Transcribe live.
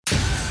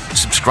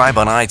subscribe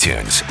on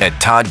iTunes at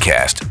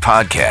Toddcast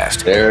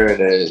Podcast. There it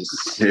is.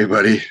 Hey,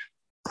 buddy.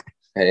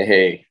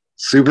 Hey.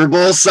 Super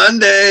Bowl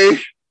Sunday.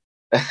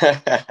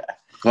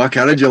 Fuck,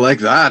 how did you like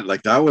that?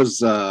 Like, that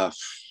was a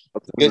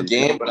good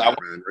game, but I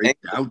went right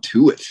down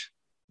to it.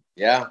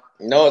 Yeah.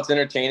 No, it's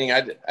entertaining.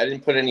 I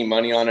didn't put any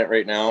money on it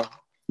right now.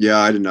 Yeah,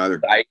 I didn't either.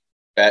 I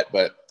bet,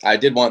 but I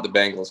did want the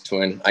Bengals to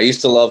win. I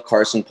used to love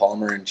Carson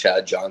Palmer and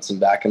Chad Johnson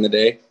back in the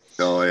day.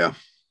 Oh, yeah.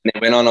 They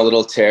went on a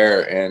little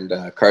tear,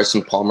 and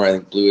Carson Palmer, I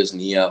think, blew his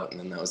knee out, and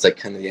then that was like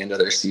kind of the end of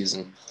their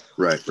season.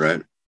 Right.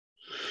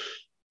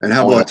 And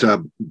how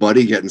about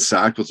Buddy getting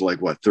sacked with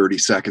 30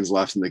 seconds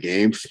left in the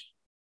game?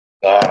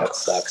 Oh, that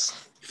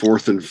sucks.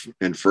 Fourth and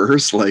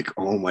first,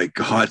 oh my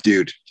God,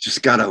 dude. You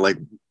just gotta I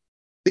think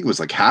it was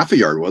half a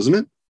yard, wasn't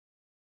it?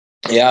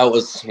 Yeah, it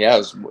was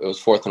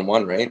 4th and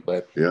 1, right?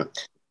 But yeah,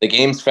 the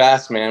game's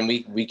fast, man.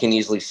 We can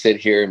easily sit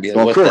here and be like,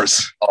 well, of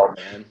course. Oh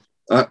man.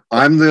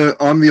 I'm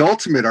the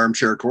ultimate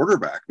armchair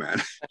quarterback,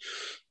 man.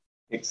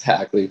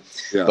 Exactly.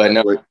 Yeah, but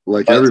no,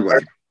 like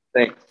everybody.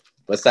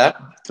 What's that?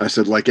 I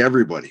said like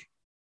everybody.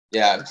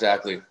 Yeah,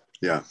 exactly.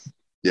 Yeah.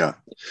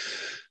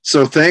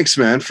 So thanks,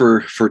 man,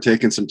 for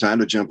taking some time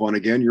to jump on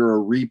again. You're a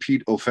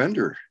repeat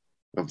offender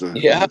of the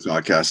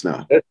podcast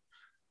now.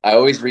 I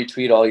always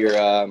retweet all your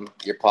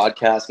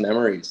podcast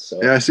memories.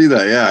 So. Yeah, I see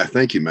that. Yeah,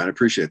 thank you, man. I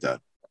appreciate that.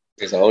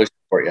 I always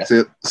support you.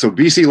 So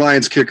BC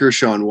Lions kicker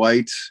Sean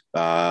White,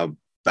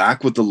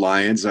 back with the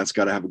Lions. That's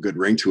got to have a good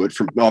ring to it.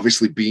 From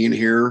obviously being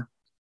here,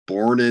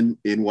 born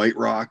in White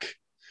Rock.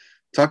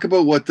 Talk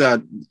about what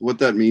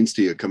that means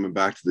to you coming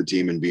back to the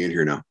team and being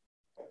here now.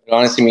 It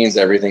honestly means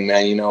everything,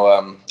 man.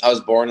 I was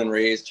born and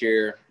raised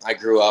here. I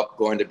grew up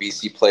going to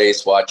BC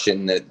Place,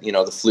 watching the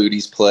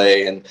Fluties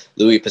play and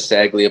Louis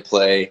Pasaglia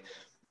play.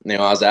 I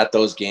was at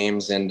those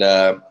games, and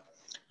the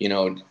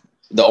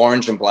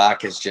orange and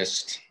black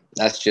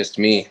that's just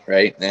me,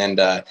 right?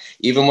 And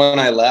even when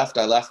I left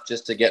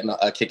just to get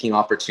a kicking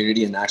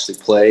opportunity and actually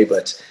play,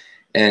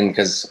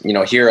 because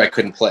here I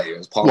couldn't play. It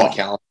was Paul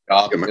McCallum's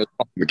job.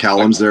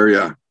 McCallum's there,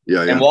 yeah.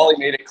 And Wally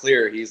made it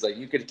clear. He's like,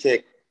 you could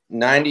kick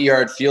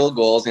 90-yard field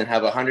goals and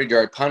have a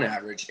 100-yard punt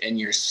average, and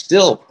you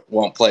still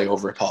won't play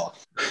over Paul.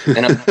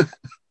 And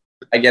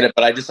I get it,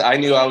 but I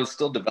knew I was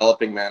still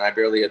developing, man. I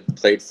barely had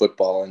played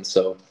football, and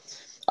so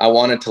I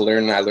wanted to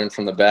learn. And I learned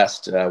from the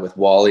best with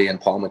Wally and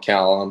Paul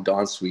McCallum,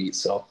 Don Sweet.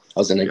 So I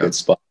was in a good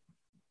spot.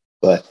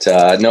 But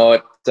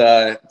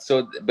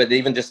but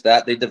even just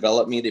that, they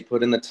developed me. They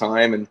put in the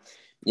time, and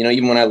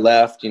even when I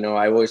left,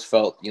 I always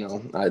felt,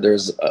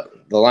 the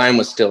line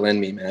was still in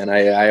me, man.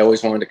 I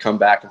always wanted to come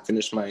back and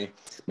finish my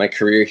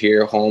career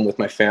here, home with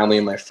my family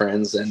and my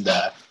friends. And,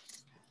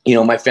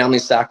 my family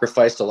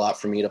sacrificed a lot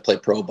for me to play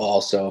pro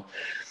ball. So,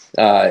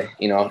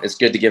 it's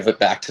good to give it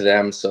back to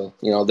them. So,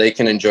 they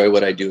can enjoy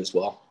what I do as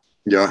well.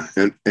 Yeah.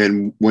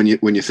 And when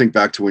you think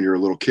back to when you're a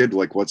little kid,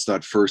 what's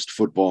that first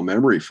football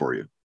memory for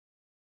you?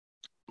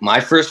 My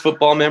first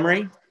football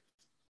memory,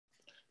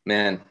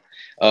 man.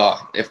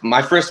 If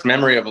my first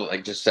memory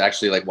of just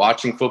actually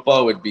watching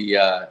football would be,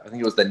 I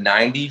think it was the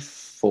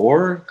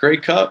 94 Grey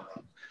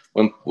Cup.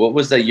 What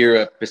was that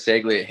year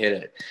Biseglia hit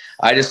it?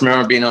 I just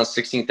remember being on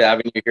 16th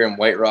Avenue here in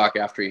White Rock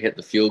after he hit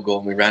the field goal,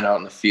 and we ran out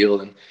in the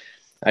field, and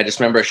I just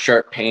remember a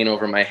sharp pain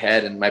over my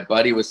head, and my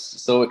buddy was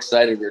so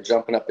excited. We were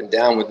jumping up and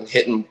down with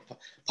hitting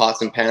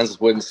pots and pans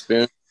with wooden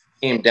spoons.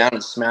 Came down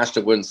and smashed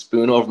a wooden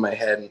spoon over my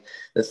head, and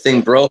the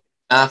thing broke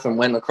in half and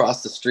went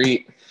across the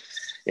street.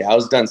 Yeah, I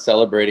was done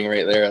celebrating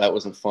right there. That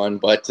wasn't fun,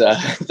 but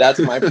that's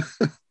my.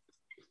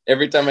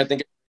 Every time I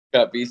think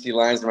about BC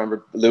Lions, I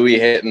remember Louis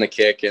hitting the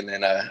kick and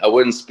then a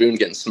wooden spoon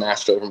getting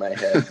smashed over my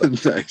head.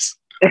 Nice.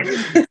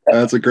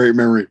 That's a great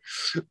memory.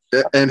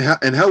 And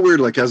how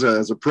weird, as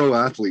a pro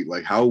athlete,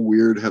 how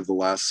weird have the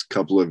last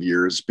couple of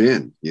years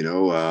been?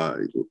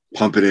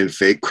 Pumping in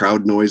fake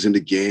crowd noise into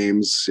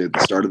games at the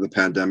start of the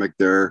pandemic.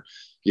 There,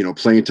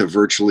 playing to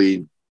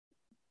virtually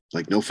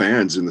no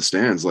fans in the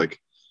stands.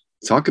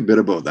 Talk a bit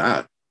about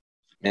that.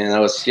 And it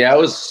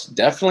was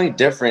definitely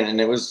different,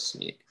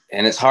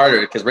 and it's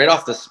harder because right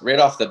off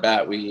the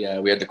bat we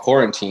had the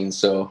quarantine,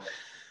 so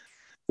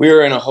we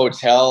were in a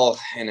hotel,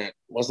 and it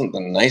wasn't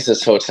the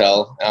nicest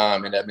hotel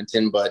in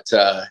Edmonton, but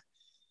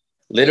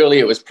literally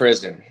it was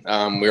prison.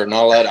 We were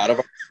not allowed out of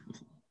our.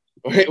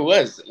 It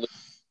was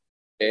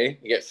okay.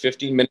 You get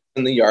 15 minutes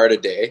in the yard a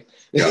day.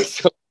 Yeah.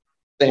 So,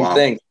 same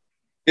thing.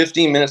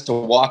 15 minutes to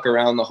walk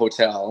around the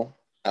hotel.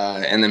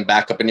 And then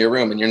back up in your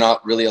room, and you're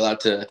not really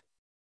allowed to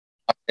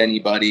talk to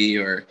anybody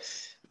or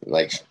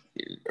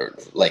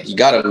you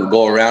got to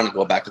go around and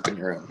go back up in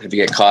your room. If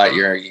you get caught,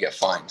 you get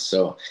fined.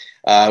 So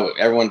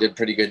everyone did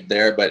pretty good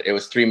there, but it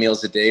was 3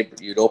 meals a day.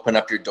 You'd open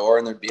up your door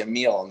and there'd be a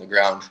meal on the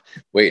ground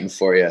waiting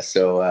for you.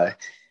 So,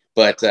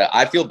 but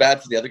I feel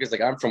bad for the other guys.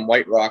 I'm from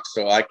White Rock,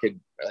 so I could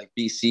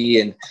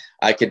BC, and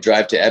I could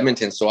drive to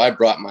Edmonton. So I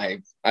brought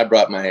my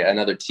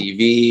another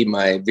TV,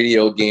 my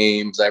video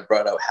games. I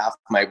brought out half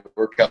my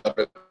workout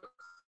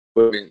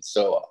equipment,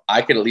 so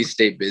I could at least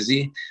stay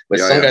busy. But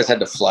some guys had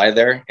to fly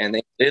there, and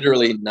they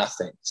literally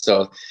nothing.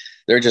 So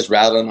they're just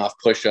rattling off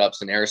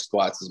push-ups and air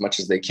squats as much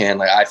as they can.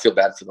 Like, I feel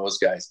bad for those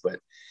guys, but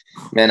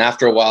man,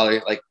 after a while,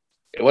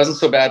 it wasn't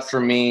so bad for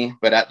me.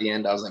 But at the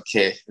end, I was like,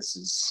 okay, this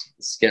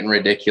is getting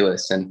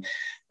ridiculous.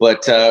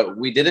 But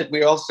we did it.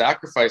 We all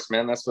sacrificed,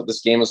 man. That's what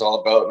this game is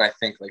all about. And I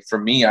think, like, for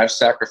me, I've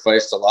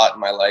sacrificed a lot in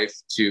my life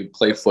to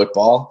play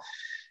football.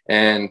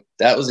 And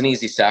that was an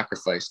easy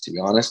sacrifice, to be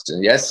honest.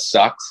 And yes, it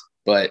sucked,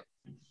 but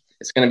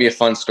it's going to be a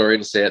fun story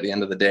to say at the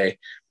end of the day.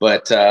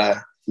 But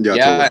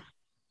totally.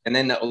 And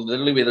then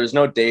literally there's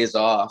no days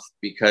off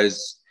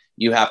because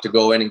you have to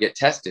go in and get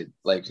tested.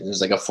 Like,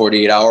 there's like a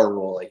 48-hour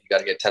rule. Like, you got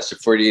to get tested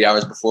 48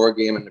 hours before a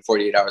game and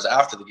 48 hours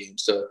after the game.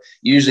 So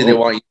usually they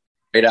want you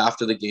right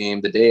after the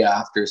game, the day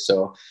after.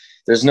 So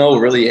there's no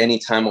really any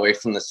time away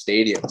from the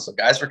stadium. So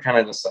guys were kind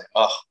of just like,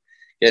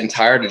 getting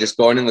tired of just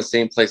going in the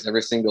same place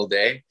every single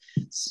day.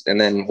 And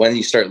then when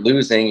you start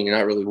losing and you're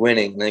not really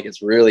winning, then it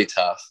gets really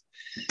tough.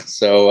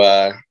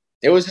 So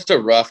it was just a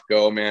rough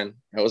go, man.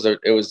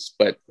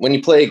 But when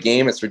you play a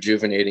game, it's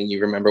rejuvenating.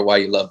 You remember why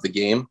you love the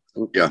game.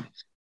 Yeah.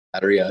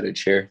 Battery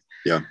outage here.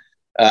 Yeah.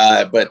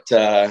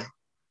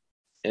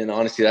 And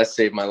honestly, that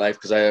saved my life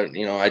because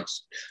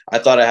I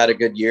thought I had a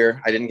good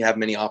year. I didn't have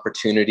many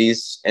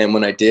opportunities, and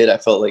when I did, I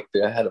felt like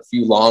I had a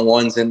few long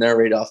ones in there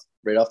right off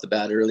the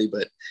bat early.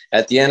 But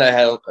at the end,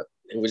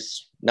 it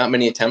was not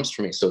many attempts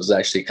for me, so it was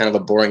actually kind of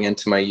a boring end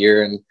to my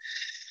year, and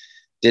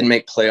didn't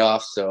make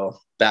playoffs. So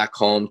back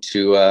home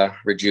to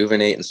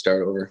rejuvenate and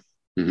start over.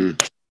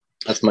 Mm-hmm.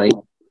 That's my.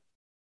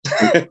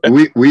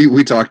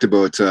 we talked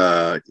about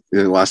the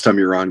last time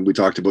you were on. We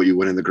talked about you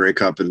winning the Grey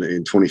Cup in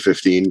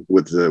 2015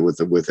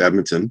 with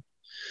Edmonton.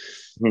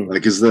 Mm-hmm.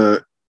 Like,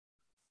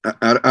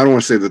 I don't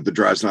want to say that the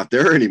drive's not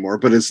there anymore,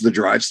 but is the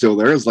drive still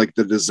there? Is like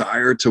the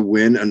desire to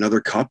win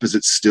another cup? Is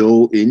it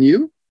still in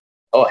you?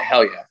 Oh,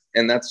 hell yeah!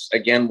 And that's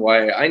again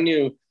why I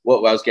knew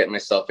what I was getting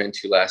myself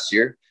into last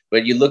year.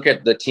 But you look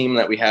at the team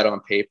that we had on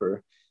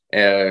paper,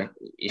 I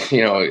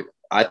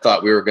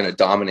thought we were going to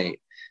dominate.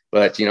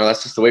 But,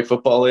 that's just the way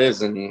football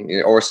is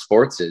or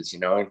sports is,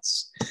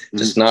 it's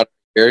just not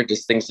here.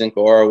 Just things didn't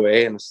go our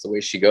way, and it's the way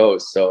she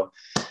goes. So,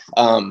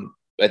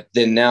 but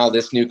then now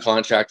this new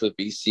contract with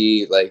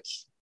BC, like,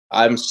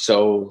 I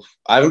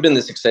haven't been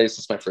this excited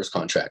since my first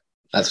contract.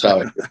 That's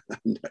how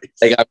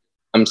nice.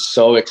 I'm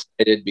so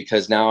excited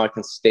because now I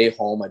can stay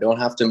home. I don't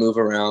have to move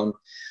around.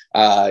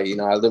 I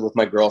live with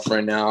my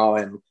girlfriend now,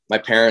 and my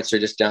parents are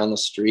just down the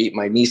street.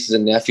 My nieces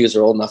and nephews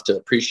are old enough to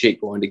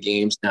appreciate going to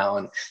games now,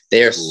 and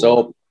they are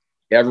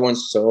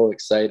everyone's so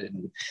excited.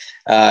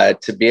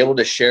 And to be able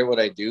to share what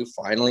I do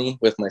finally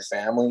with my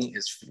family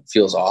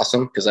feels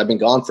awesome because I've been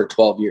gone for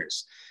 12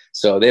 years.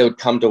 So they would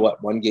come to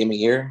one game a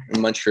year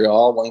in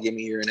Montreal, one game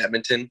a year in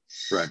Edmonton.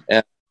 Right.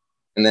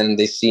 And then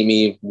they see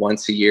me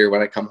once a year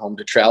when I come home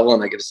to travel,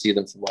 and I get to see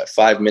them for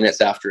 5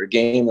 minutes after a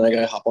game. And I got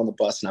to hop on the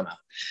bus and I'm out.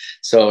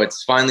 So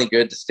it's finally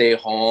good to stay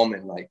home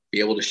and be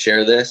able to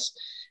share this.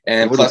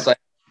 And plus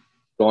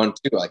going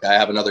too, I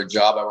have another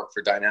job. I work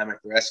for Dynamic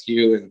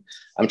Rescue, and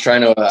I'm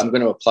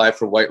going to apply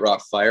for White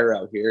Rock Fire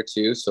out here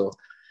too. So,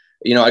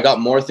 I got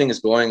more things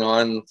going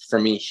on for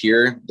me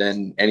here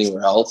than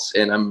anywhere else.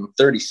 And I'm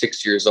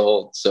 36 years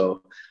old.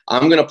 So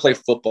I'm going to play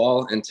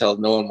football until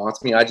no one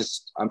wants me.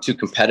 I'm too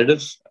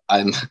competitive.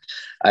 I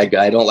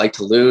don't like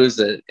to lose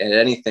at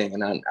anything.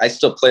 And I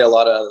still play a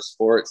lot of other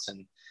sports,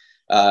 and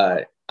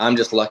I'm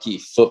just lucky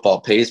football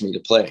pays me to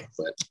play,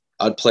 but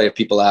I'd play if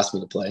people ask me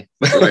to play.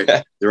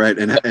 Right.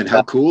 And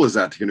how cool is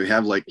that? You're going to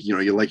have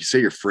you say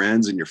your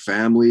friends and your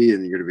family,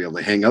 and you're going to be able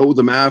to hang out with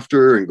them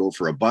after and go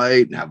for a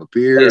bite and have a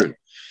beer. And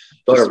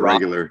just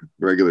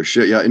regular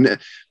shit. Yeah. And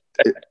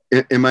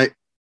am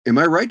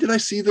I right? Did I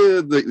see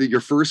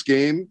your first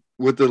game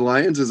with the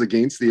Lions is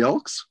against the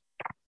Elks?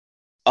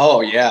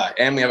 Oh yeah.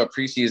 And we have a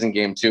preseason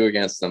game too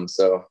against them.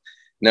 So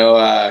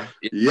no,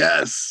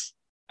 yes.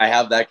 I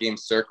have that game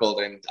circled,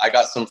 and I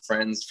got some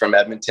friends from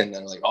Edmonton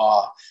that are like,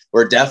 "Oh,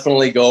 we're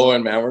definitely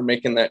going, man. We're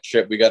making that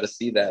trip. We got to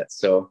see that."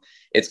 So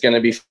it's going to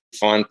be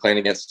fun playing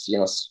against,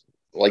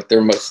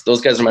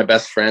 those guys are my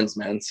best friends,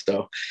 man.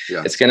 So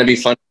It's going to be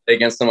fun to play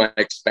against them. I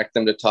expect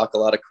them to talk a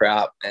lot of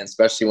crap, and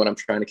especially when I'm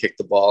trying to kick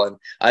the ball, and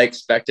I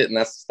expect it, and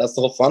that's the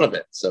whole fun of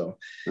it. So,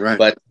 right.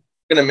 But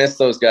I'm going to miss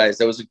those guys.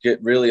 That was a good,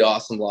 really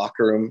awesome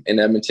locker room in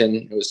Edmonton.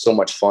 It was so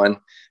much fun.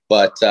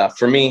 But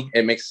for me,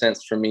 it makes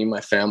sense for me and my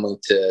family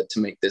to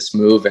make this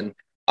move. And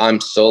I'm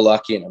so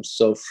lucky, and I'm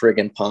so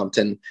friggin' pumped.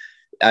 And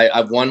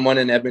I've won one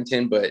in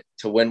Edmonton, but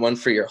to win one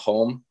for your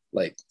home,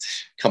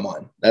 come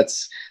on.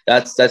 That's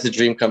a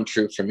dream come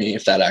true for me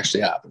if that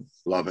actually happened.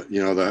 Love it.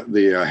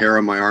 The hair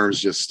on my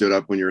arms just stood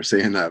up when you were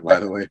saying that, by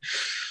the way.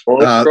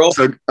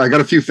 So I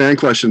got a few fan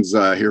questions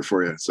here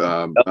for you.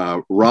 So,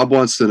 Rob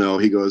wants to know,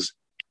 he goes,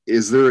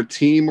 is there a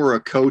team or a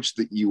coach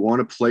that you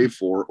want to play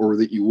for or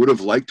that you would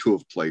have liked to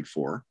have played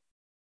for?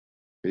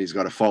 And he's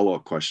got a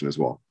follow-up question as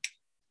well.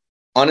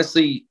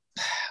 Honestly,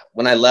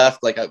 when I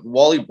left,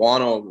 Wally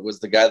Buono was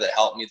the guy that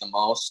helped me the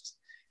most.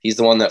 He's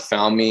the one that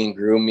found me and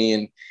grew me.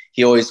 And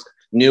he always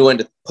knew when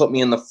to put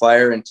me in the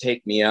fire and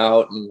take me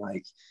out. And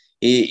like,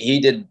 he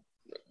did.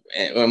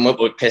 And what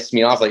would piss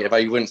me off, like if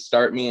I wouldn't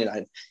start me,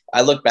 and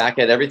I look back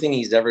at everything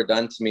he's ever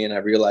done to me, and I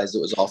realized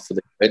it was all for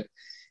the good.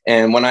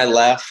 And when I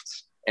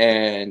left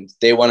and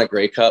they won a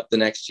Grey Cup the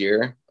next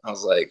year, I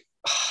was like,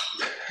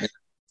 oh,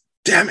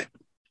 damn it.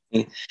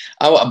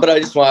 I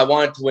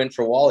wanted to win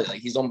for Wally.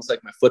 Like, he's almost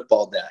like my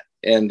football dad.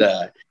 And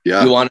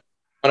you want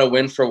to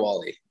win for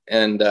Wally.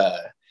 And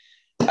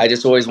I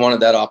just always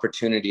wanted that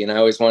opportunity. And I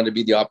always wanted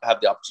to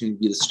have the opportunity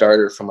to be the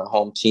starter for my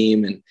home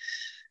team. And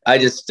I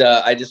just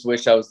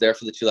wish I was there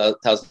for the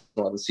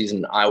 2011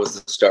 season. I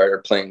was the starter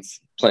playing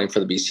for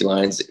the BC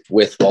Lions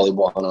with Wally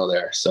Buono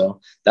there.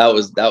 So that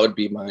would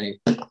be the one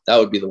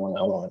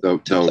I want.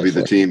 That would be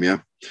the team. Yeah.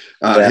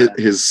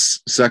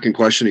 His second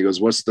question, he goes,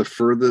 what's the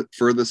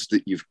furthest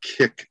that you've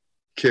kicked?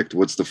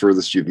 What's the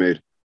furthest you've made?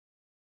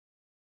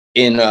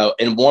 In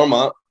warm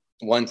up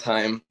one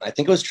time, I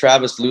think it was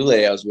Travis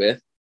Lulay I was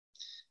with,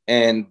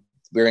 and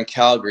we were in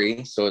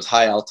Calgary. So it was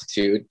high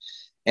altitude.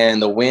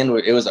 And the wind,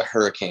 it was a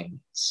hurricane.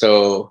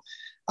 So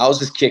I was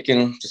just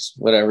kicking, just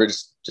whatever,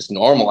 just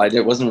normal.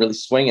 It wasn't really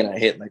swinging. I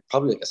hit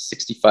probably like a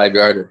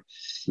 65-yarder.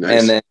 Nice.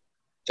 And then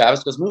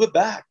Travis goes, move it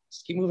back.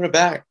 Just keep moving it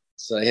back.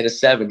 So I hit a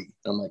 70.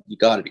 I'm like, you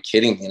got to be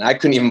kidding me. And I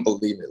couldn't even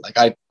believe it. Like,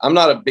 I'm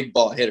not a big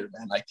ball hitter,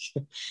 man. Like,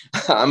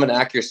 I'm an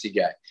accuracy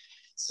guy.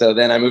 So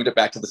then I moved it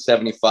back to the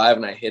 75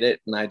 and I hit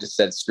it. And I just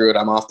said, screw it.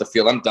 I'm off the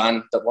field. I'm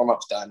done. The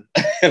warm-up's done.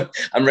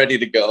 I'm ready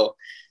to go.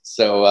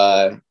 So,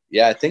 I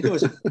think it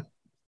was –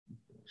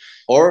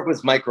 or it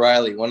was Mike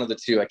Riley, one of the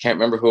two. I can't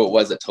remember who it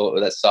was that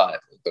saw it.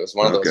 It was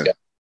one of those guys.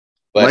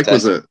 But,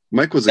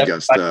 Mike was a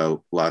guest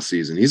last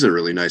season. He's a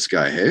really nice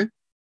guy. Hey,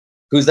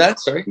 who's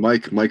that? Sorry,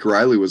 Mike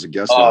Riley was a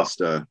guest last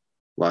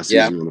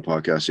season on the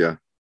podcast. Yeah,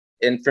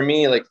 and for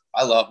me, like,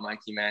 I love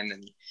Mikey, man.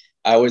 And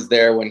I was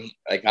there when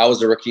I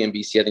was a rookie in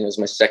BC. I think it was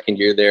my second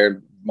year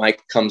there.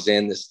 Mike comes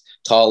in, this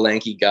tall,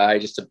 lanky guy,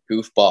 just a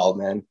goofball,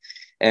 man.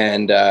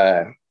 And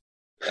I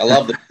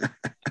love the.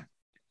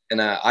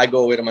 And I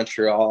go away to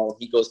Montreal.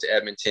 He goes to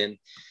Edmonton,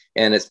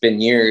 and it's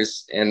been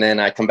years. And then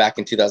I come back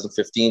in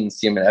 2015 and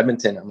see him in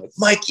Edmonton. I'm like,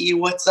 Mikey,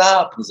 what's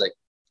up? He's like,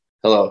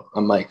 hello,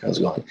 I'm Mike. How's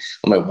it going?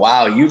 I'm like,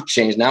 wow, you've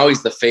changed. Now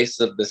he's the face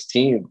of this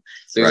team.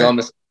 So he's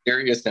almost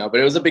serious now.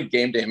 But it was a big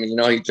game to him. And,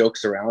 he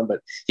jokes around,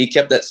 but he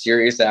kept that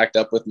serious act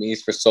up with me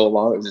for so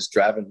long. It was just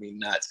driving me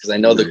nuts because I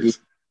know the goof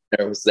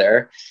there was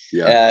there.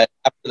 Yeah.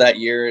 After that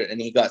year, and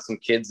he got some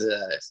kids.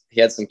 He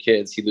had some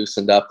kids. He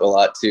loosened up a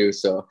lot too.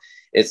 So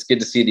it's good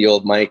to see the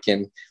old Mike.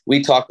 And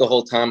we talked the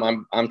whole time.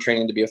 I'm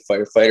training to be a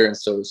firefighter, and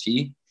so is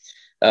he.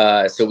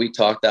 So we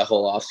talked that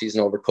whole off season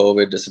over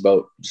COVID, just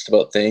about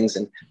things.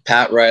 And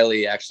Pat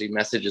Riley actually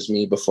messages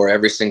me before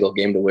every single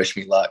game to wish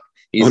me luck.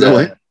 He's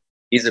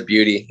a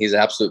beauty. He's an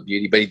absolute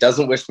beauty, but he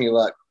doesn't wish me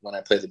luck when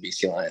I play the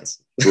BC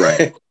Lions.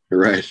 Right.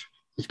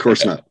 Of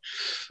course not.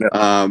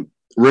 No.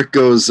 Rick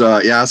goes,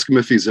 ask him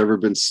if he's ever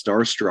been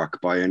starstruck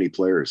by any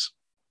players.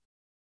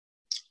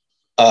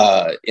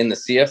 In the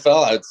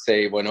CFL, I would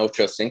say when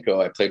Ocho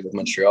Cinco, I played with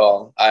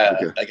Montreal.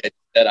 Like I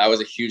said, I was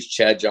a huge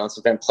Chad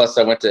Johnson fan. Plus,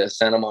 I went to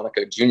Santa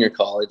Monica Junior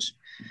College,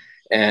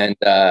 and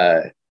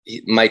Chad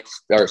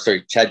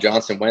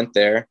Johnson went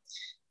there.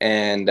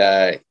 And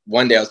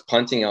one day I was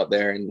punting out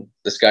there, and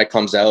this guy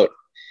comes out,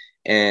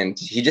 and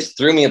he just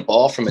threw me a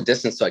ball from a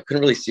distance, so I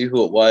couldn't really see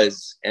who it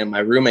was. And my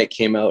roommate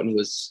came out, and I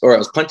was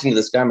punting to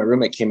this guy. My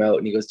roommate came out,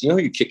 and he goes, "Do you know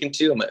who you're kicking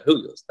to?" I'm like,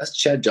 "Who?" He goes, "That's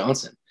Chad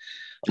Johnson."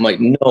 I'm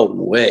like, "No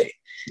way."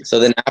 So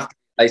then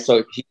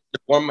he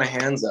warmed my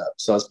hands up.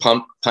 So I was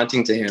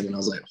punting to him, and I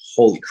was like,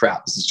 holy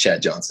crap, this is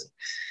Chad Johnson.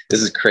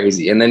 This is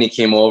crazy. And then he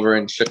came over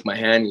and shook my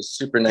hand. He was a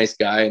super nice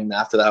guy. And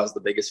after that, I was the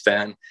biggest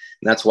fan. And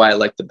that's why I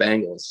like the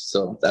Bengals.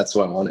 So that's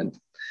why I wanted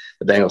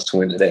the Bengals to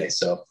win today.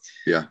 So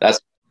yeah,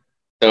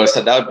 so I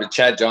said that would be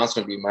Chad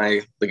Johnson would be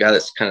the guy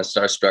that's kind of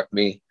starstruck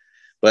me.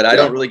 But I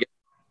don't really get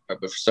it,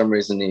 but for some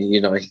reason, you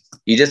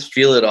just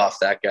feel it off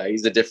that guy.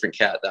 He's a different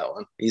cat, that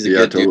one. He's a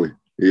good dude.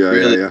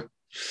 Yeah.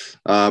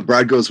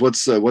 Brad goes,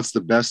 what's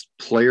the best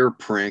player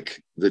prank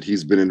that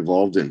he's been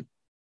involved in?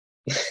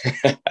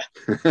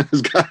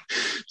 There's got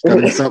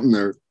to be something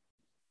there.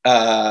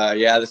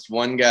 This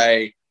one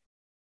guy,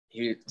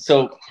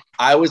 so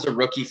I was a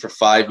rookie for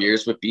 5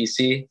 years with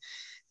BC,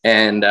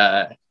 and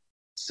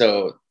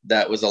so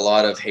that was a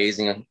lot of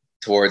hazing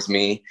towards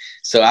me.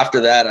 So after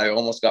that, I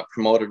almost got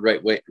promoted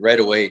right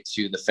away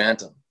to the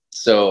Phantom.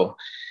 So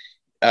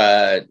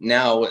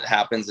now what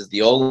happens is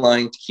the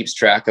O-line keeps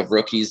track of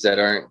rookies that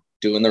aren't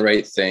doing the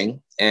right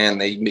thing,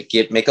 and they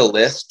make a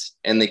list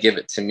and they give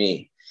it to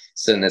me.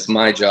 So then it's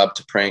my job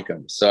to prank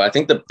them. So I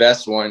think the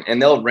best one,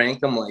 and they'll rank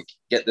them like,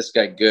 get this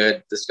guy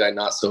good, this guy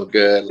not so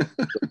good.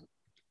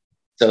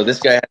 So this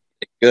guy had to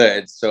be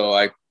good. So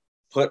I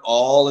put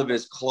all of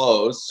his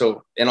clothes.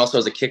 So, and also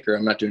as a kicker,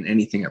 I'm not doing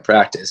anything at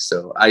practice.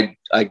 So I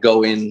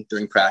go in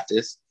during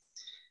practice.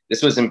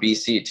 This was in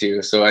BC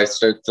too. So I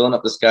started filling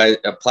up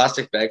a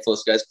plastic bag full of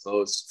this guy's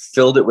clothes,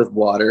 filled it with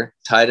water,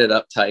 tied it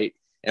up tight,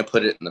 and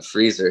put it in the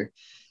freezer.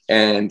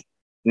 And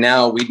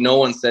now no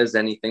one says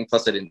anything.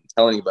 Plus I didn't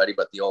tell anybody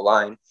but the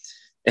O-line.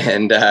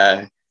 And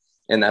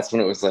And that's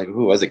when it was like,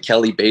 who was it?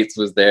 Kelly Bates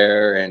was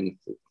there, and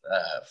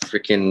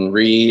freaking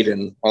Reed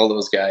and all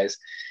those guys.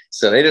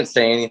 So they didn't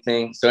say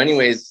anything. So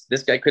anyways,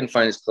 this guy couldn't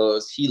find his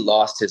clothes. He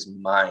lost his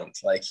mind.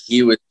 Like,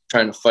 he was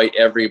trying to fight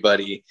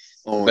everybody.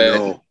 Oh, but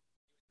no.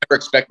 never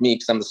expect me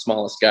because I'm the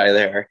smallest guy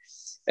there.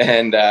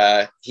 And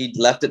he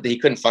left it. He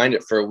couldn't find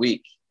it for a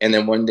week. And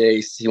then one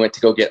day he went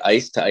to go get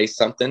ice to ice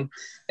something.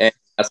 And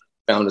that's when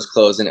he found his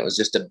clothes. And it was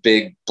just a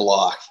big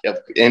block. And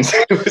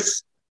it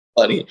was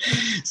funny.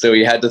 So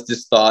he had to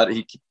just thaw it.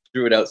 He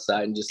threw it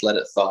outside and just let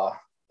it thaw.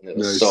 And it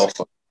was so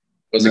fun.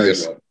 It was a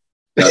good one.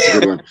 That's a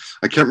good one.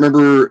 I can't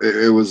remember.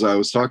 I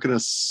was talking to,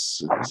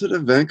 was it a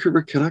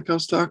Vancouver Canuck I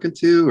was talking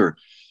to, or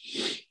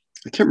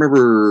I can't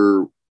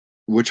remember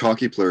which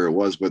hockey player it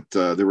was, but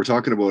they were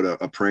talking about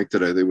a prank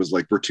that it was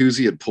like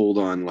Bertuzzi had pulled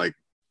on like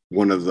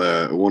one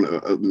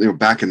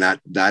back in that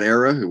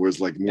era. It was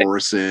like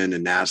Morrison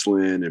and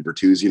Naslin and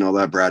Bertuzzi and all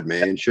that, Brad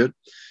May and shit.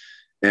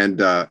 And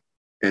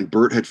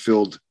Bert had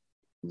filled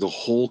the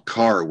whole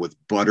car with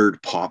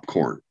buttered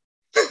popcorn.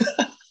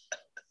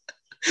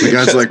 The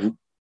guy's like,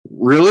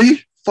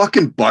 really?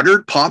 Fucking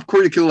buttered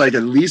popcorn? You could like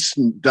at least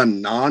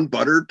done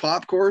non-buttered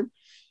popcorn?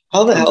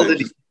 How the hell did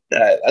he do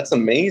that? That's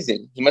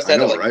amazing. He must have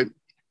had right?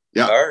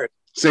 Yeah. Car.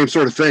 Same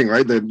sort of thing,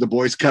 right? The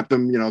boys kept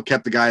him,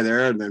 kept the guy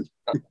there, and then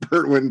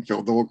Bert went and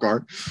filled the whole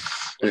car.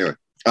 Anyway,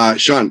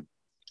 Sean.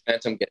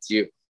 Phantom gets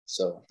you,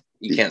 so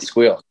you can't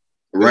squeal.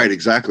 Right,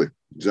 exactly.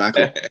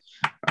 All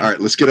right,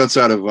 let's get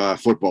outside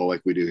of football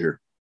like we do here.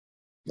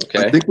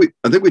 Okay. I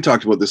think we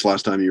talked about this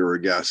last time you were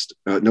a guest.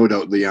 No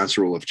doubt the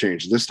answer will have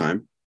changed this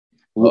time.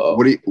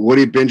 What are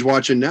you binge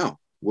watching now?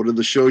 What are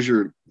the shows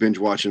you're binge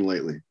watching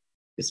lately?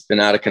 It's been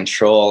out of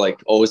control.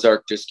 Like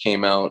Ozark just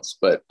came out,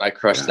 but I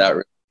crushed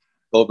that.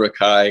 Cobra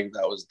Kai,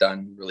 that was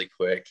done really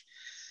quick.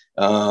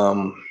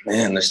 Man,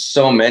 there's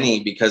so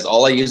many because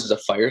all I use is a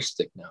Fire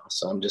Stick now.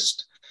 So I'm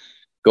just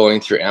going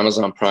through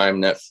Amazon Prime,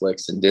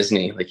 Netflix, and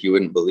Disney like you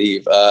wouldn't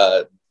believe.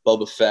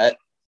 Boba Fett.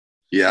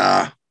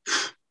 Yeah.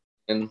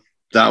 And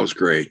that was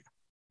great.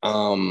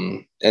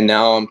 And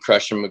now I'm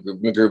crushing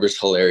MacGruber's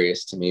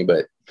hilarious to me,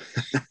 but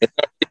it's not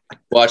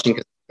watching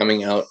because it's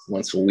coming out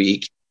once a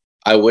week.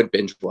 I would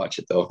binge watch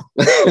it though.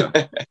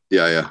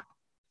 Yeah.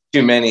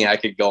 Too many. I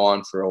could go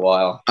on for a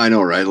while. I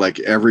know, right? Like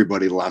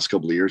everybody the last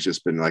couple of years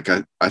just been like,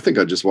 I think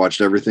I just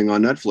watched everything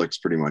on Netflix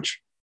pretty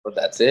much. But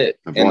that's it.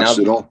 I've watched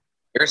it all.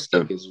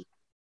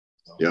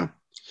 Yeah.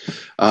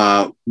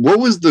 What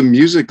was the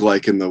music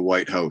like in the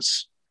White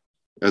House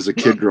as a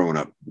kid growing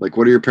up? Like,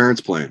 what are your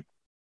parents playing?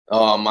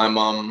 Oh, my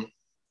mom,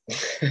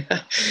 they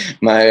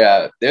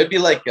would be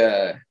like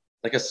a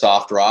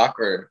soft rock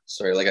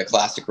like a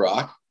classic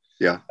rock.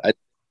 Yeah.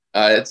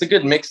 It's a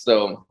good mix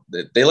though.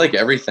 They like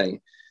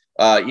everything.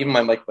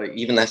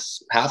 Even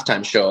this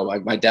halftime show,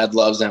 my dad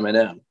loves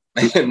Eminem.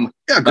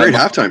 Yeah. Great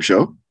halftime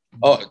show.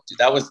 Oh, dude,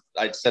 that was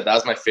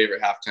my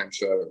favorite halftime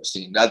show I've ever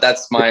seen. But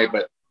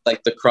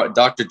like the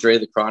Dr. Dre,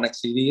 the Chronic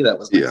CD, that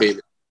was my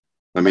favorite.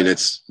 I mean,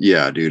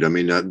 dude. I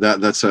mean,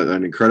 that's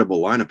an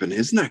incredible lineup. And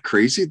isn't that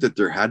crazy that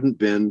there hadn't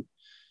been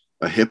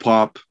a hip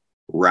hop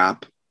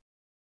rap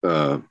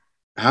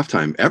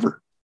halftime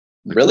ever?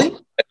 Like, really?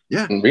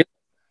 Yeah. Really?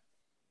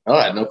 Oh,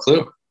 I had no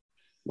clue.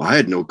 Well, I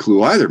had no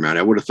clue either, man.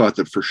 I would have thought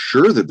that for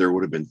sure that there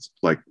would have been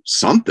like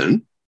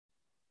something.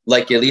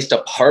 Like at least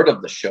a part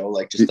of the show,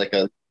 like just like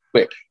a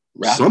quick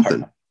rap something.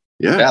 Part.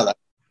 Yeah.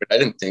 I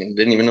didn't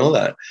even know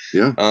that.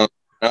 Yeah.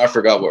 Now I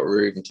forgot what we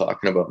were even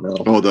talking about now.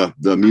 Oh,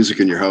 the music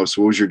in your house.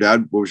 What was your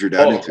dad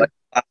into?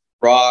 Like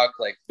rock,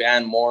 like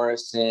Van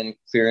Morrison,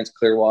 Clarence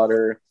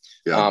Clearwater.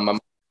 Yeah.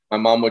 My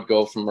mom would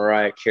go from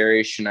Mariah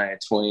Carey, Shania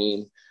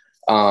Twain.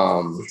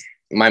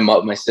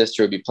 My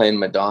sister would be playing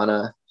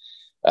Madonna.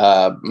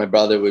 My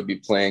brother would be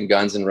playing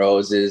Guns N'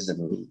 Roses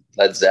and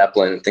Led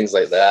Zeppelin and things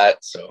like that.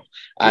 So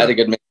I had a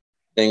good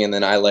thing, and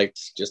then I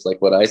liked, just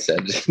like what I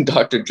said,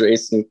 Dr. Dre,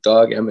 Snoop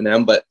Dogg,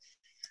 Eminem, but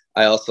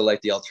I also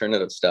like the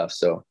alternative stuff.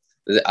 So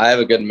I have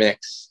a good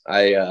mix.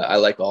 I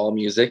like all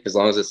music as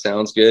long as it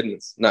sounds good and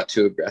it's not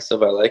too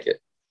aggressive. I like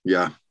it.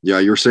 Yeah.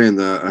 You were saying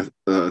that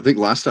I think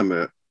last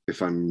time,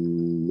 if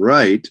I'm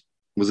right,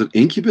 was it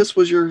Incubus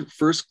was your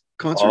first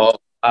concert? Oh,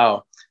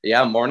 wow.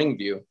 Yeah, Morning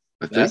View.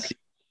 I think.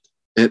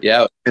 And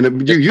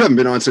you haven't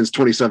been on since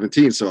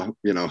 2017, so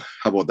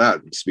how about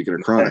that? Speaking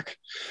of Chronic,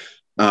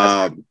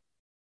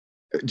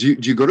 do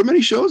you go to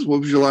many shows? What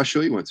was your last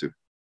show you went to?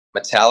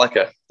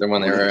 Metallica. They're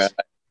when they were at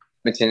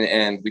Edmonton,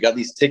 and we got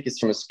these tickets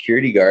from a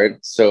security guard.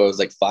 So it was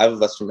like 5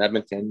 of us from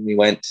Edmonton. We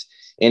went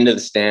into the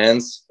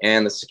stands,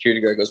 and the security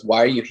guard goes,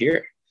 "Why are you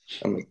here?"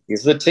 I'm like,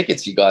 "These are the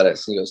tickets you got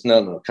us." And he goes,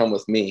 "No, come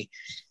with me."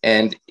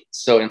 And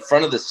so in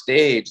front of the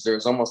stage, there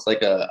was almost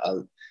like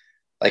a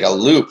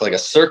loop, like a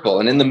circle.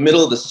 And in the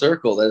middle of the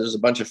circle, there's a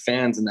bunch of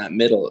fans in that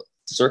middle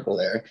circle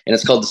there. And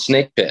it's called the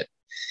Snake Pit.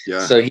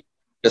 Yeah. So he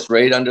just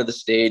right under the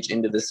stage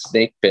into the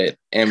Snake Pit,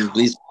 and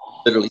these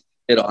literally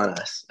hit on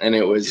us. And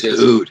it was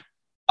just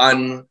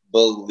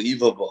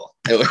unbelievable.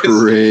 It was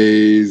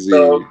crazy.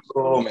 So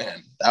cool,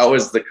 man. That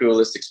was the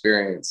coolest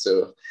experience.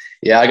 So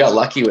yeah, I got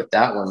lucky with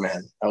that one,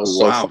 man. That was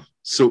so fun.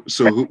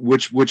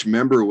 Which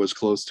member was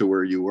close to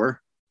where you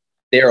were?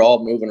 They were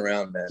all moving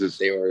around, man.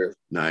 They were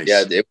nice.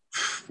 Yeah,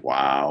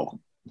 wow.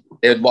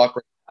 They would walk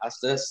right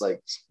past us,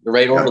 like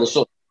right over the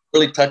shoulder,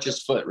 really touch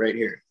his foot right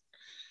here.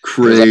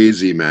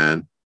 Crazy,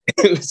 man.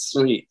 It was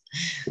sweet.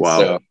 Wow.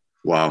 So,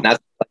 wow.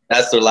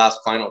 That's their last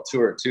final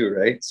tour too,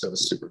 right? So it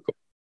was super cool.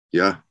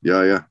 Yeah.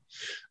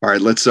 All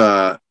right, let's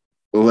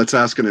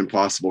ask an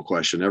impossible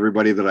question.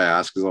 Everybody that I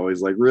ask is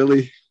always like,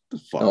 really? The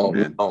fuck,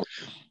 man. No.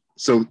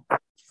 So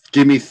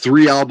give me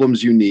 3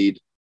 albums you need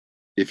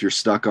if you're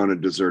stuck on a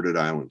deserted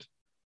island.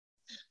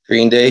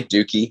 Green Day,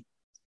 Dookie.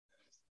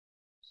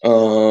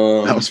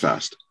 That was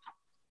fast.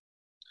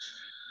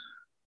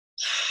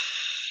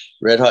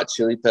 Red Hot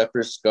Chili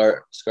Peppers,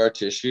 Scar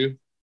Tissue.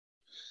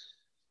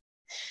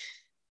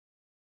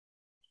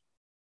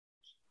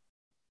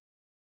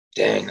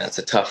 Dang, that's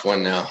a tough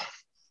one now.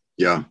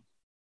 Yeah.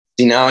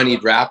 See, now I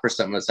need rap or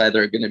something. It's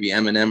either going to be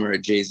Eminem or a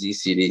Jay-Z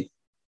CD.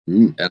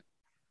 Well,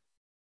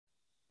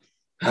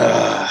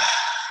 I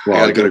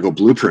got to go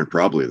Blueprint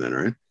probably then,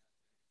 right?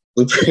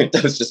 Blueprint.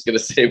 I was just going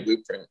to say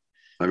Blueprint.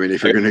 I mean,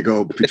 if you're going to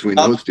go between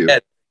those two. You're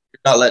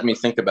not letting me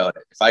think about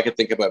it. If I could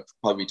think about it,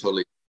 probably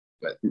totally,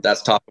 but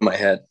that's top of my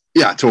head.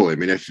 Yeah, totally. I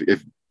mean,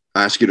 if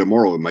I ask you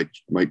tomorrow, it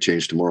might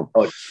change tomorrow.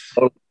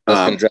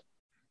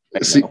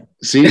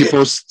 Seeing you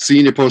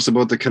post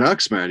about the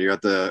Canucks, man. You're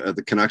at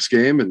the Canucks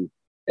game, and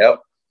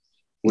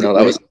what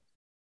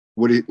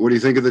do you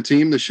think of the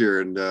team this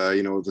year? And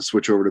the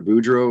switch over to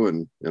Boudreau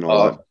and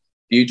all that.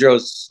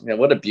 Boudreau's,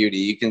 what a beauty.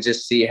 You can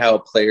just see how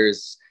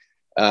players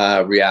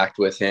react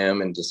with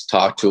him and just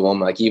talk to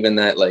him. Like even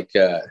that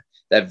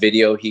that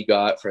video he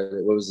got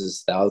for what was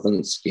his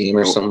 1000th game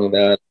or something like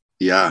that.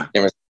 Yeah.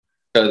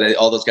 So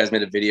all those guys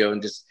made a video,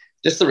 and just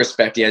the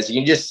respect he has.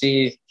 You can just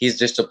see he's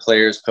just a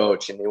player's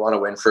coach, and they want to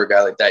win for a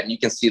guy like that. And you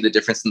can see the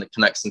difference in the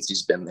Canucks since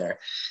he's been there.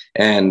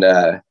 And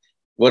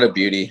what a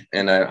beauty.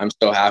 And I'm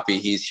so happy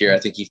he's here. I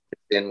think he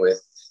fits in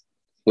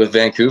with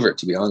Vancouver,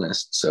 to be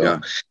honest. So, yeah.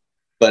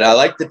 But I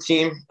like the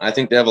team. I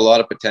think they have a lot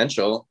of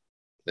potential.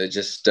 They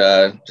just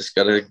got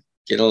to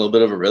get a little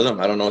bit of a rhythm.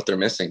 I don't know what they're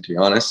missing, to be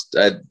honest.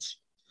 I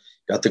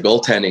got the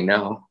goaltending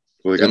now.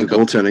 Well, they got the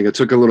goaltending. It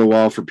took a little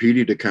while for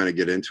Petey to kind of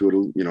get into it.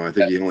 I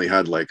think he only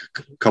had like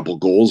a couple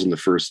goals in the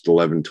first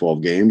 11,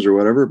 12 games or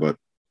whatever, but.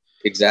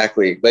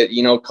 Exactly. But,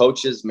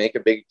 coaches make a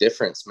big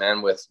difference,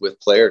 man, with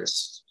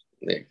players.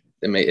 They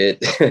may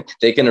it,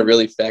 they can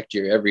really affect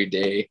your every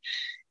day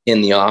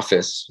in the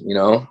office,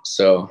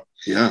 so.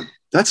 Yeah,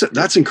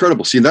 that's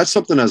incredible. See, that's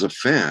something as a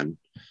fan,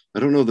 I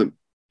don't know that,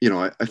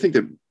 I think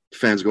that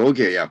fans go,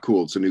 okay, yeah,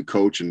 cool. It's a new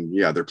coach and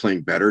yeah, they're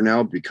playing better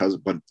now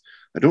but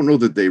I don't know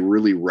that they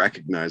really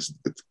recognize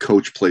that the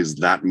coach plays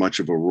that much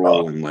of a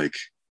role in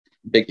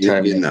big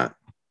time in that.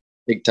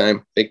 Big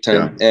time.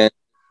 Yeah. And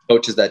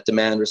coaches that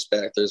demand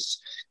respect.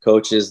 There's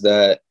coaches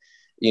that,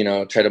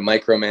 try to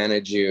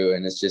micromanage you.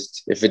 And it's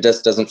just, if it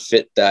just doesn't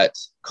fit that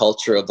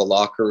culture of the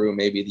locker room,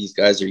 maybe these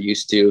guys are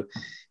used to.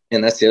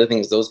 And that's the other thing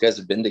is those guys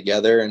have been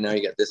together. And now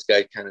you got this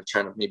guy kind of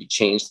trying to maybe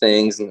change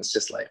things. And it's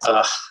just like,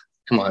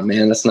 come on,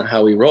 man, that's not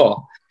how we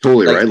roll.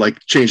 Totally, right? Like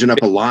changing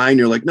up a line.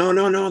 You're like,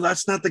 no,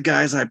 that's not the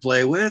guys I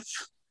play with.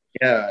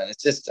 Yeah,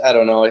 it's just, I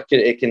don't know.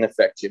 It can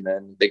affect you,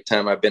 man. Big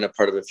time. I've been a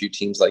part of a few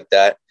teams like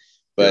that.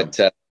 But,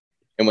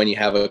 and when you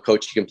have a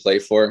coach you can play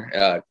for,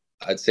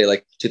 I'd say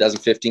like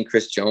 2015,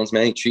 Chris Jones,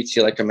 man, he treats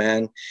you like a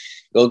man.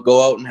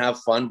 Go out and have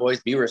fun,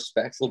 boys. Be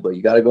respectful, but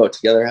you got to go out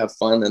together, have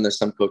fun. Then there's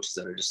some coaches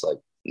that are just like,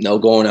 no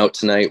going out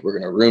tonight. We're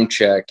going to room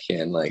check.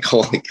 And like,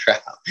 holy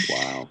crap.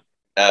 Wow.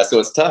 So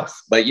it's tough,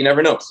 but you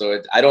never know. So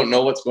I don't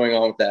know what's going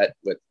on with that,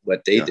 with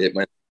what they did.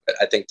 But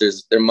I think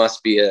there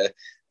must be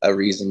a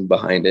reason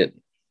behind it.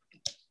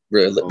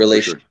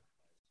 Relation. Sure.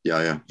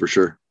 Yeah, for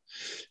sure.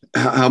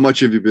 How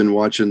much have you been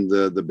watching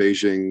the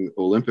Beijing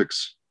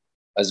Olympics?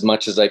 As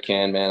much as I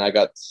can, man.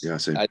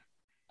 Same.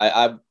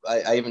 I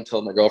even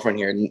told my girlfriend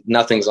here,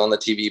 nothing's on the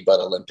TV but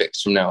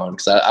Olympics from now on,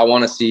 because I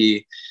want to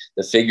see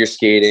the figure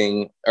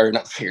skating, or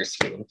not figure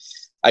skating.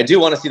 I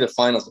do want to see the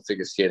finals of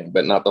figure skating,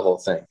 but not the whole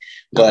thing.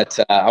 But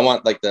I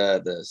want like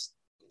the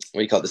what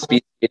do you call it? The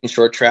speed skating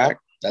short track.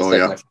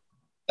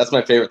 That's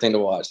my favorite thing to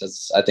watch.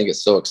 I think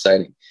it's so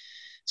exciting.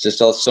 It's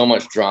just so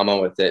much drama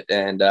with it.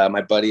 And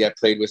my buddy I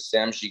played with,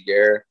 Sam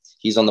Giguère,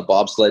 he's on the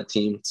bobsled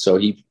team, so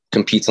he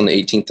competes on the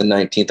 18th and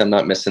 19th. I'm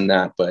not missing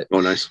that. But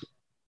nice.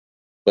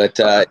 But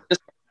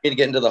just to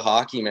get into the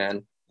hockey,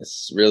 man. It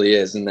really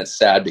is, and that's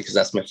sad because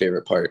that's my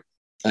favorite part.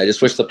 I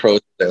just wish the pros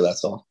were there.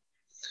 That's all.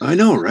 I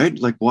know, right?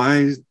 Like,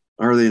 why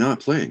are they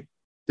not playing?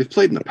 They've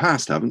played in the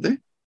past, haven't they?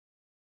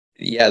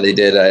 Yeah, they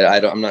did.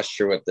 I'm not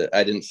sure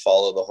I didn't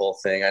follow the whole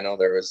thing. I know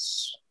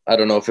I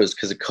don't know if it was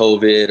because of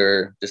COVID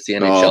or just the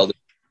NHL didn't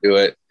do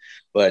it,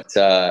 but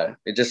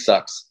it just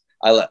sucks.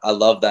 I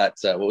love that.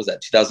 What was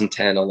that?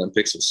 2010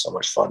 Olympics was so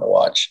much fun to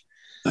watch.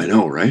 I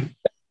know, right?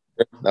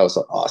 That was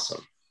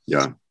awesome.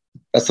 Yeah.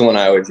 That's the one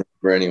I always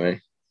remember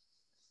anyway.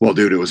 Well,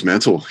 dude, it was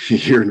mental.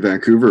 Here in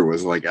Vancouver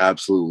was like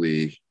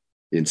absolutely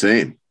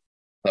insane.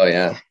 Oh,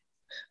 yeah.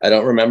 I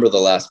don't remember the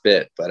last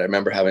bit, but I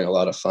remember having a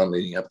lot of fun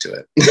leading up to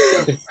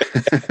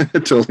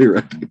it. Totally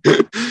right.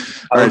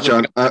 All right,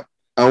 John.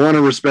 I want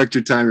to respect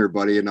your time here,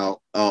 buddy, and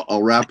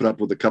I'll wrap it up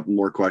with a couple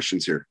more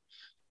questions here.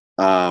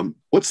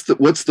 What's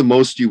the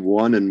most you've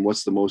won and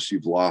what's the most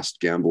you've lost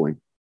gambling?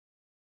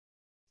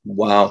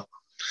 Wow.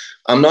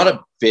 I'm not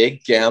a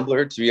big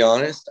gambler, to be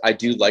honest. I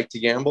do like to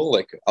gamble.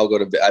 Like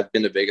I've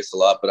been to Vegas a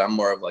lot, but I'm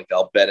more of like,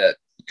 I'll bet a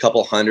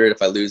couple hundred.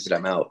 If I lose it,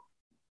 I'm out.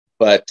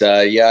 But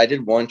yeah, I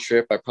did one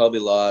trip. I probably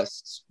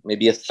lost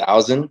maybe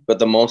 1,000, but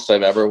the most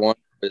I've ever won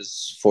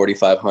was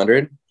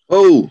 4,500.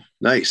 Oh,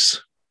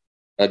 nice.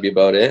 That'd be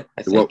about it,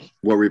 I think.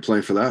 What were you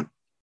playing for that?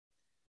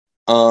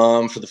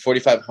 For the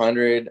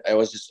 4,500, I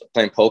was just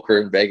playing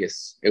poker in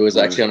Vegas. It was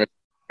actually on a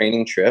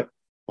training trip.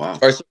 Wow.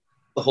 Or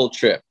the whole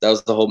trip. That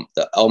was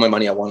all my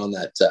money I won on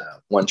that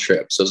one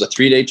trip. So it was a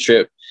 3-day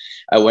trip.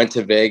 I went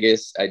to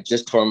Vegas. I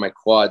just tore my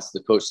quads.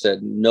 The coach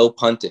said, no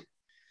punting.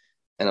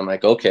 And I'm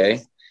like,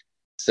 okay.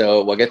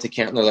 So we'll get to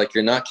camp. And they're like,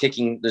 you're not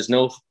kicking. There's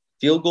no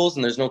field goals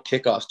and there's no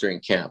kickoffs during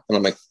camp. And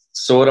I'm like,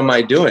 so what am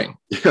I doing?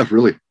 Yeah,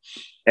 really.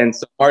 And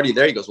so Marty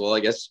there, he goes, well, I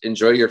guess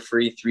enjoy your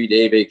free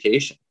 3-day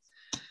vacation.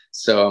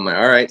 So I'm like,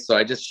 all right. So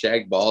I just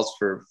shagged balls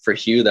for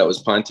Hugh that was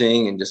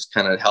punting and just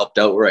kind of helped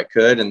out where I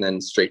could, and then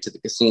straight to the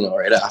casino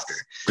right after.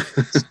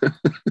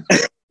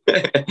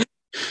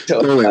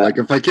 Totally. Like,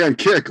 if I can't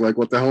kick, like,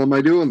 what the hell am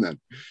I doing then?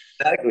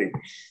 Exactly.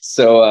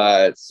 So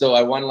I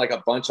won like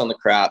a bunch on the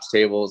craps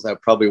tables. I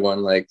probably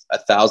won like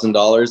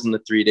 $1,000 in the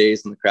 3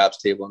 days on the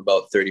craps table and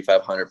about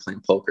 3,500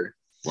 playing poker.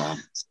 Wow.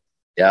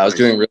 Yeah, I was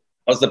doing really.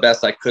 I was the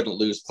best. I couldn't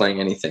lose playing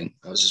anything.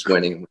 I was just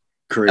winning.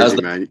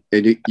 Crazy, man.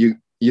 And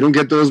you don't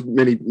get those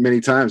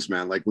many times,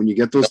 man. Like, when you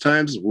get those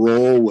times,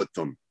 roll with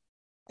them.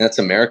 That's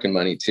American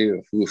money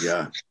too. Oof.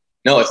 Yeah.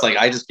 No, it's like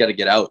I just got to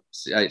get out.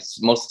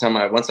 Most of the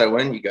time, once I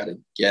win, you got to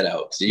get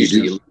out. So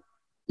usually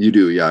you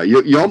do, yeah.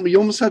 You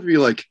almost have to be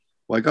like,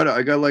 well,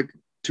 I got like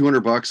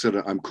 $200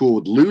 that I'm cool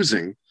with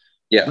losing.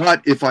 Yeah.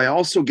 But if I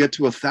also get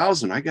to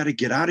 1,000, I got to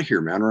get out of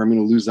here, man, or I'm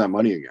going to lose that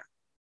money again.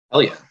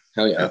 Hell yeah.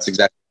 That's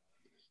exactly.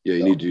 Yeah,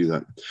 you need to do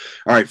that.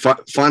 All right.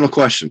 Final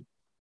question.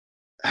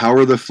 How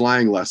are the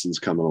flying lessons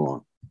coming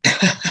along?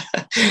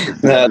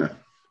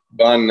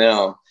 Gone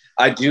now.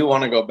 I do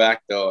want to go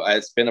back though.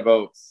 It's been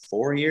about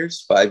 5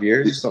 years,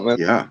 something like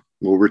that. Yeah.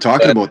 Well, we're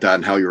talking about that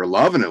and how you were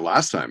loving it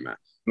last time, man.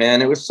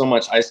 Man, it was so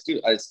much. I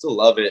still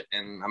love it,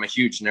 and I'm a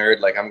huge nerd.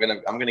 Like I'm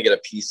gonna get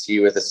a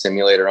PC with a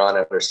simulator on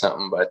it or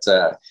something. But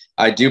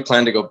I do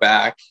plan to go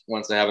back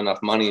once I have enough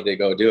money to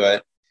go do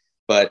it.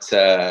 But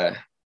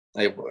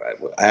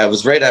I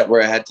was right at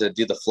where I had to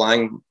do the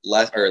flying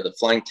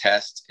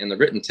test and the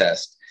written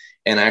test,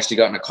 and I actually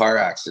got in a car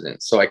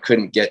accident, so I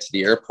couldn't get to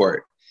the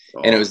airport.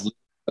 Oh. And it was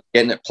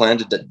getting it planned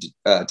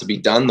to be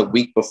done the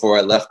week before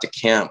I left to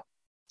camp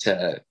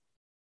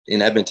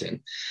in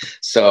Edmonton.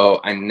 So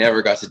I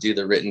never got to do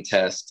the written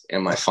test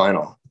and my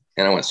final,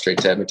 and I went straight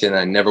to Edmonton. And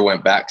I never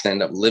went back because I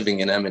ended up living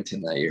in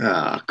Edmonton that year.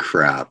 Ah,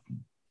 crap.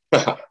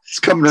 It's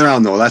coming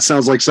around though. That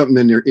sounds like something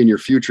in your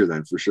future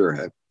then, for sure.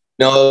 Hey?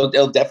 No,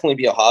 it'll definitely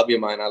be a hobby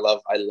of mine. I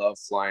love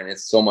flying.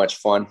 It's so much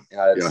fun.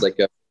 It's like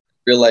a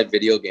real life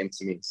video game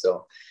to me.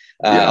 So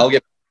I'll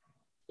get.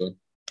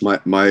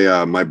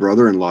 My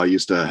brother-in-law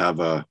used to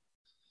have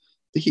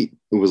it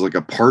was like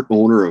a part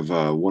owner of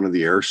one of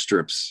the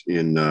airstrips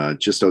in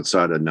just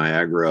outside of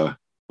Niagara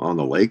on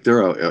the lake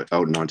there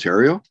out in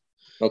Ontario.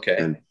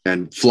 Okay.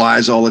 And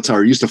flies all the time.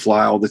 Or used to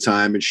fly all the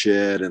time and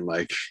shit. And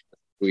like,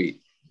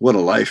 sweet. What a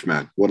life,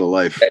 man. What a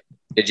life.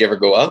 Did you ever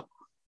go up?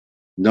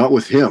 Not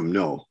with him,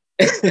 no.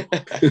 If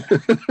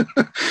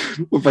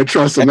I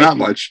trust him that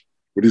much.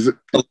 What is it?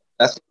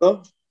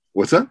 Cessna?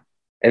 What's that?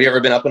 Have you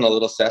ever been up in a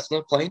little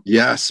Cessna plane?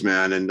 Yes,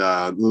 man. And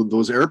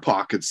those air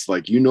pockets,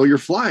 like, you're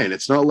flying.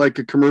 It's not like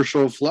a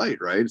commercial flight,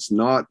 right? It's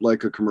not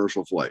like a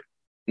commercial flight.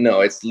 No,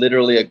 it's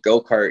literally a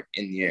go-kart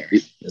in the air.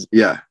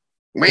 Yeah.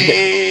 But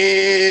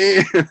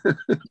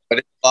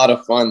it's a lot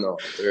of fun, though.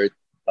 They're a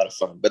lot of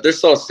fun. But they're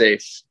so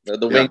safe.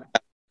 The wing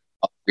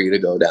for you to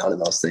go down in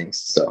those things.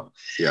 So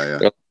yeah.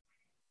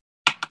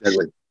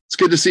 It's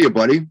good to see you,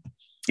 buddy.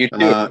 You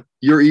too.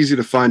 You're easy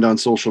to find on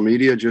social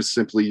media. Just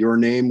simply your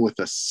name with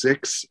a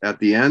 6 at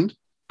the end.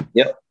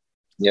 Yep.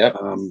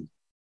 I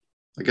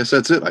guess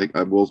that's it.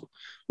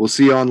 We'll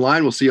see you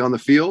online. We'll see you on the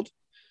field.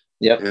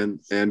 Yep.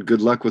 And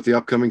good luck with the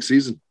upcoming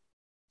season.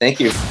 Thank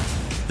you.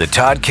 The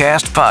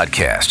Toddcast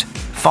Podcast.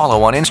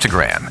 Follow on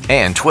Instagram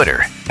and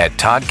Twitter at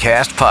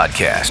Toddcast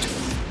Podcast.